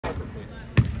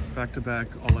back-to-back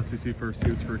All-SEC first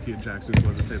teams for Kia Jackson.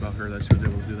 What to say about her that she was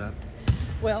able to do that?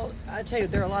 Well, I tell you,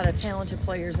 there are a lot of talented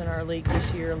players in our league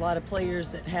this year. A lot of players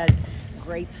that had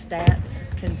great stats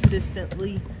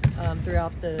consistently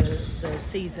throughout the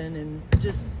season, and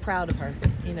just proud of her.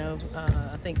 You know,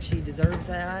 I think she deserves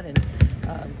that, and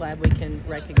I'm glad we can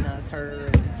recognize her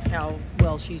and how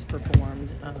well she's performed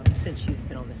since she's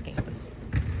been on this campus.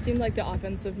 Seemed like the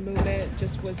offensive movement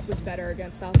just was better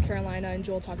against South Carolina, and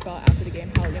Joel talked about after the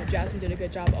game how Jasmine did a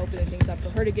good job opening things up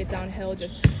for her to get downhill.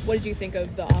 Just what did you think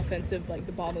of the offensive, like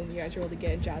the ball movement you guys were able to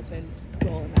get, and Jasmine's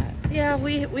role in that? Yeah,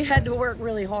 we had to work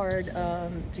really hard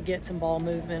to get some ball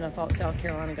movement. I thought South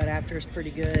Carolina got after us pretty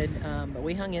good, but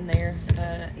we hung in there.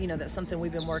 That's something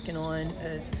we've been working on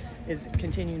is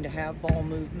continuing to have ball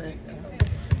movement.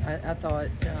 I thought.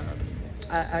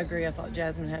 I agree. I thought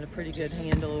Jasmine had a pretty good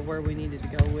handle of where we needed to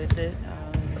go with it.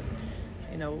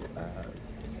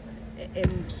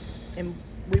 And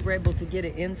we were able to get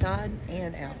it inside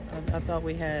and out. I thought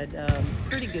we had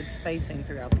pretty good spacing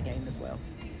throughout the game as well.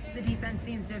 The defense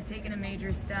seems to have taken a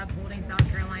major step, holding South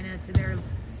Carolina to their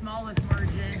smallest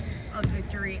margin of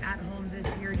victory at home this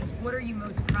year. Just what are you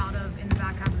most proud of in the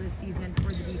back half of the season for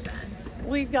the defense?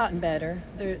 We've gotten better.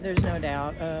 There's no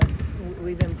doubt.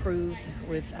 We've improved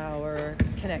with our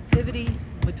connectivity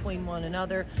between one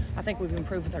another. I think we've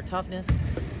improved with our toughness.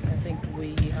 I think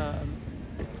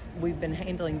we've been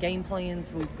handling game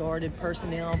plans. We've guarded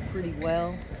personnel pretty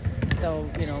well. So,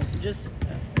 just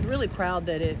really proud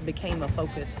that it became a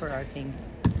focus for our team.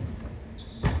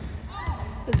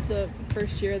 This is the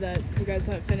first year that you guys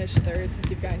haven't finished third since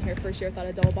you've gotten here, first year without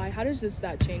a double bye. How does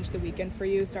that change the weekend for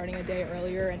you, starting a day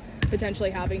earlier and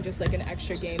potentially having just like an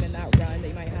extra game in that run that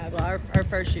you might have? Well, our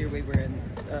first year we were in,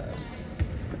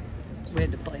 we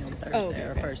had to play on Thursday, okay.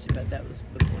 Our first year, but that was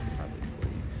probably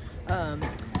before you.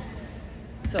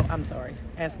 So I'm sorry.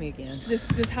 Ask me again. Just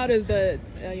how does the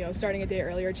starting a day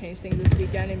earlier change things this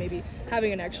weekend, and maybe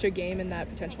having an extra game in that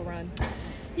potential run?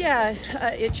 Yeah,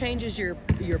 it changes your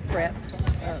prep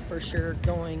for sure.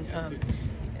 Going,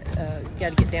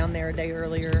 got to get down there a day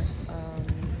earlier.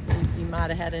 You might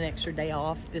have had an extra day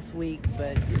off this week,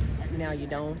 but now you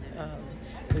don't.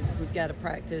 We've got to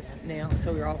practice now,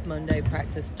 so we're off Monday,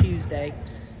 practice Tuesday.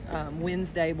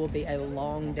 Wednesday will be a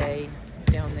long day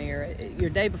down there. Your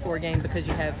day before a game, because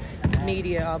you have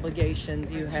media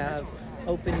obligations, you have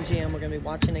open gym, we're going to be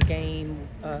watching a game,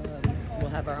 we'll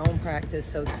have our own practice,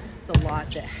 so it's a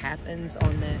lot that happens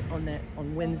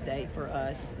on Wednesday for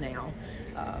us now.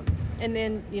 And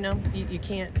then you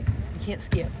can't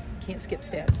skip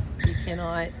steps. You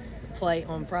cannot play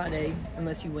on Friday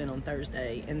unless you win on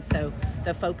Thursday, and so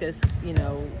the focus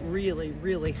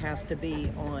really has to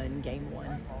be on game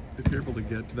one. If you're able to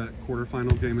get to that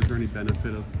quarterfinal game, is there any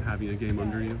benefit of having a game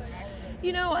under you?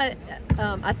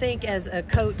 I think as a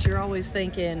coach, you're always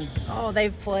thinking, oh,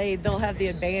 they've played, they'll have the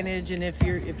advantage, and if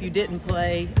you didn't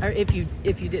play,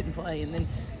 and then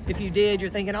if you did, you're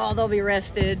thinking, oh, they'll be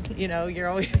rested. You're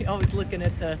always looking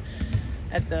at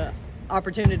the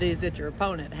opportunities that your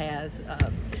opponent has.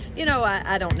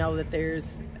 I don't know that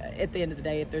there's, at the end of the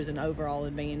day, if there's an overall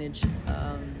advantage.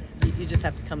 You just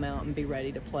have to come out and be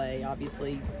ready to play.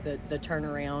 Obviously, the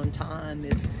turnaround time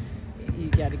is, you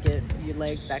got to get your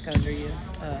legs back under you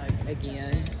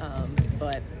again.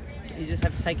 But you just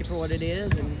have to take it for what it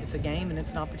is, and it's a game and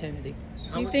it's an opportunity.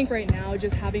 Do you think right now,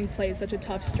 just having played such a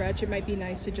tough stretch, it might be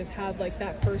nice to just have like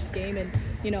that first game and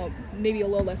maybe a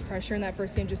little less pressure in that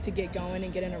first game just to get going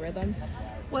and get in a rhythm?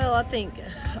 Well, I think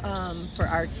for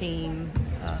our team,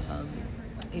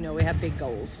 we have big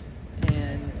goals.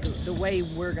 And the way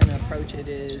we're going to approach it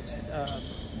is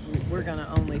we're going to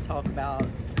only talk about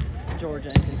Georgia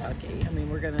and Kentucky. I mean,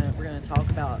 we're going to talk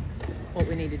about what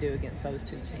we need to do against those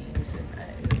two teams, and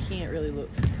we can't really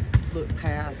look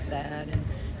past that.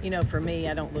 And for me,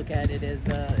 I don't look at it as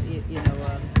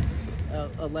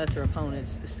a lesser opponent.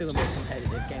 It's still a more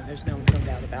competitive game. There's no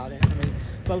doubt about it. I mean,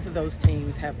 both of those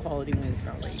teams have quality wins in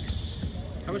our league.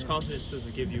 How much confidence does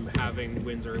it give you having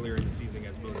wins earlier in the season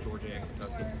against both Georgia and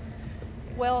Kentucky?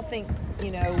 Well, I think,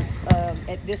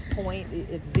 at this point,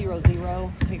 it's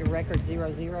 0-0. Your record's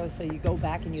 0-0, so you go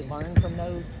back and you learn from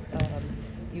those.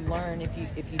 You learn if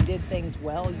you did things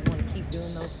well, you want to keep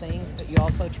doing those things, but you're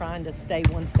also trying to stay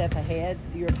one step ahead.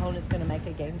 Your opponent's going to make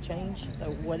a game change,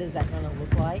 so what is that going to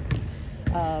look like?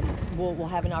 We'll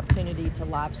have an opportunity to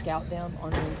live scout them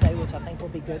on Wednesday, which I think will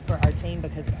be good for our team,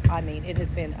 because, it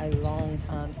has been a long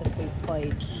time since we've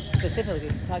played specifically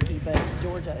Kentucky, but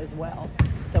Georgia as well.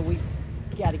 So we've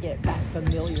got to get back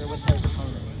familiar with those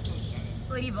opponents.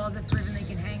 Lady Vols have proven they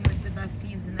can hang with the best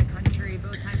teams in the country,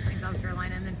 both times playing South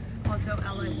Carolina and then also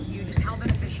LSU. Just how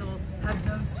beneficial have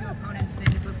those two opponents been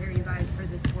to prepare you guys for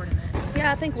this tournament?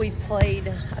 Yeah, I think we've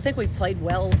played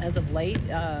well as of late.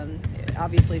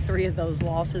 Obviously, 3 of those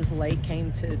losses late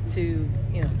came to two,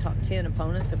 top 10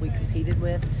 opponents that we competed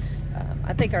with.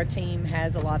 I think our team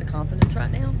has a lot of confidence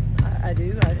right now. I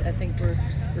do. I think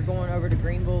we're going over to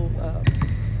Greenville,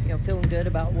 feeling good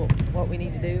about what we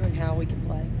need to do and how we can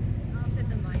play. You said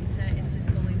the mindset is just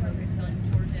solely focused on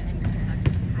Georgia and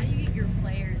Kentucky. How do you get your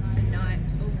players to not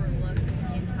overlook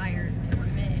the entire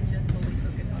tournament and just solely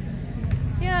focus on those 2 games?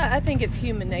 Yeah, I think it's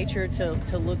human nature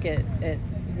to look at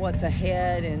what's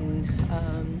ahead and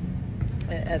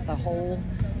at the whole.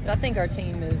 But I think our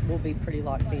team will be pretty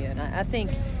locked in. I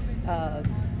think,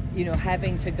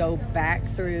 having to go back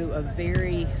through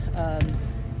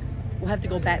we'll have to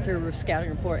go back through a scouting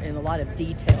report in a lot of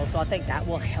detail. So I think that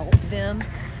will help them.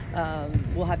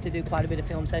 We'll have to do quite a bit of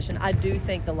film session. I do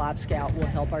think the live scout will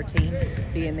help our team,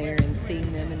 being there and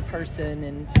seeing them in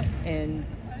person and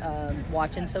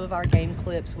watching some of our game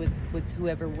clips with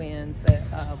whoever wins that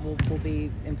will be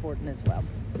important as well.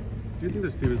 Do you think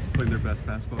this team is playing their best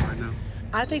basketball right now?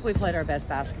 I think we played our best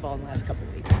basketball in the last couple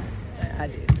of weeks. I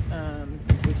do.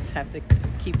 We just have to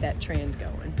keep that trend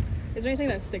going. Is there anything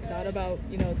that sticks out about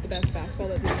the best basketball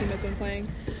that this team has been playing?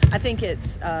 I think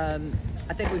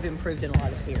I think we've improved in a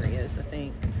lot of areas. I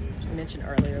think I mentioned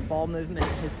earlier, ball movement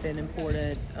has been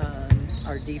important.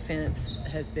 Our defense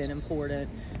has been important.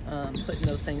 Putting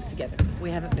those things together. We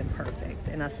haven't been perfect,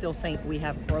 and I still think we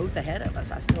have growth ahead of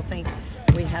us. I still think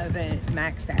we haven't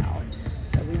maxed out,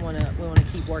 so we want to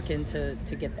keep working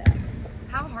to get that.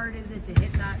 How hard is it to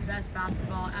hit that best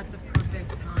basketball at the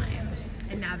perfect time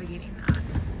and navigating that?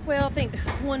 Well, I think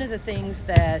one of the things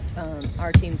that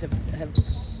our teams have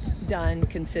done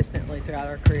consistently throughout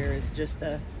our career is just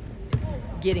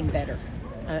getting better.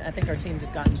 I think our teams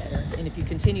have gotten better, and if you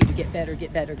continue to get better,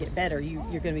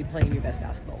 you're going to be playing your best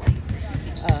basketball.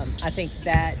 I think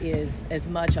that is as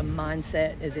much a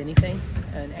mindset as anything,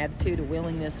 an attitude, a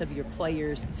willingness of your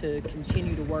players to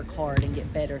continue to work hard and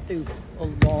get better through a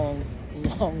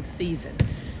long season.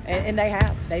 And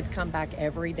they've come back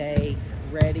every day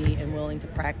ready and willing to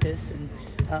practice and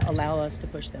allow us to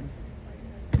push them.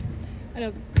 I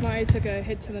know Kamari took a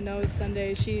hit to the nose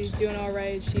Sunday. Is she doing all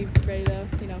right? Is she ready to,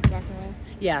 rock and roll?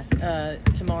 Yeah,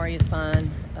 Tamari is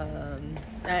fine.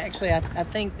 Actually, I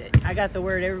think that I got the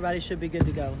word everybody should be good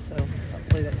to go, so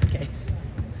hopefully that's the case.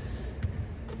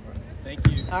 Thank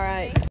you. All right.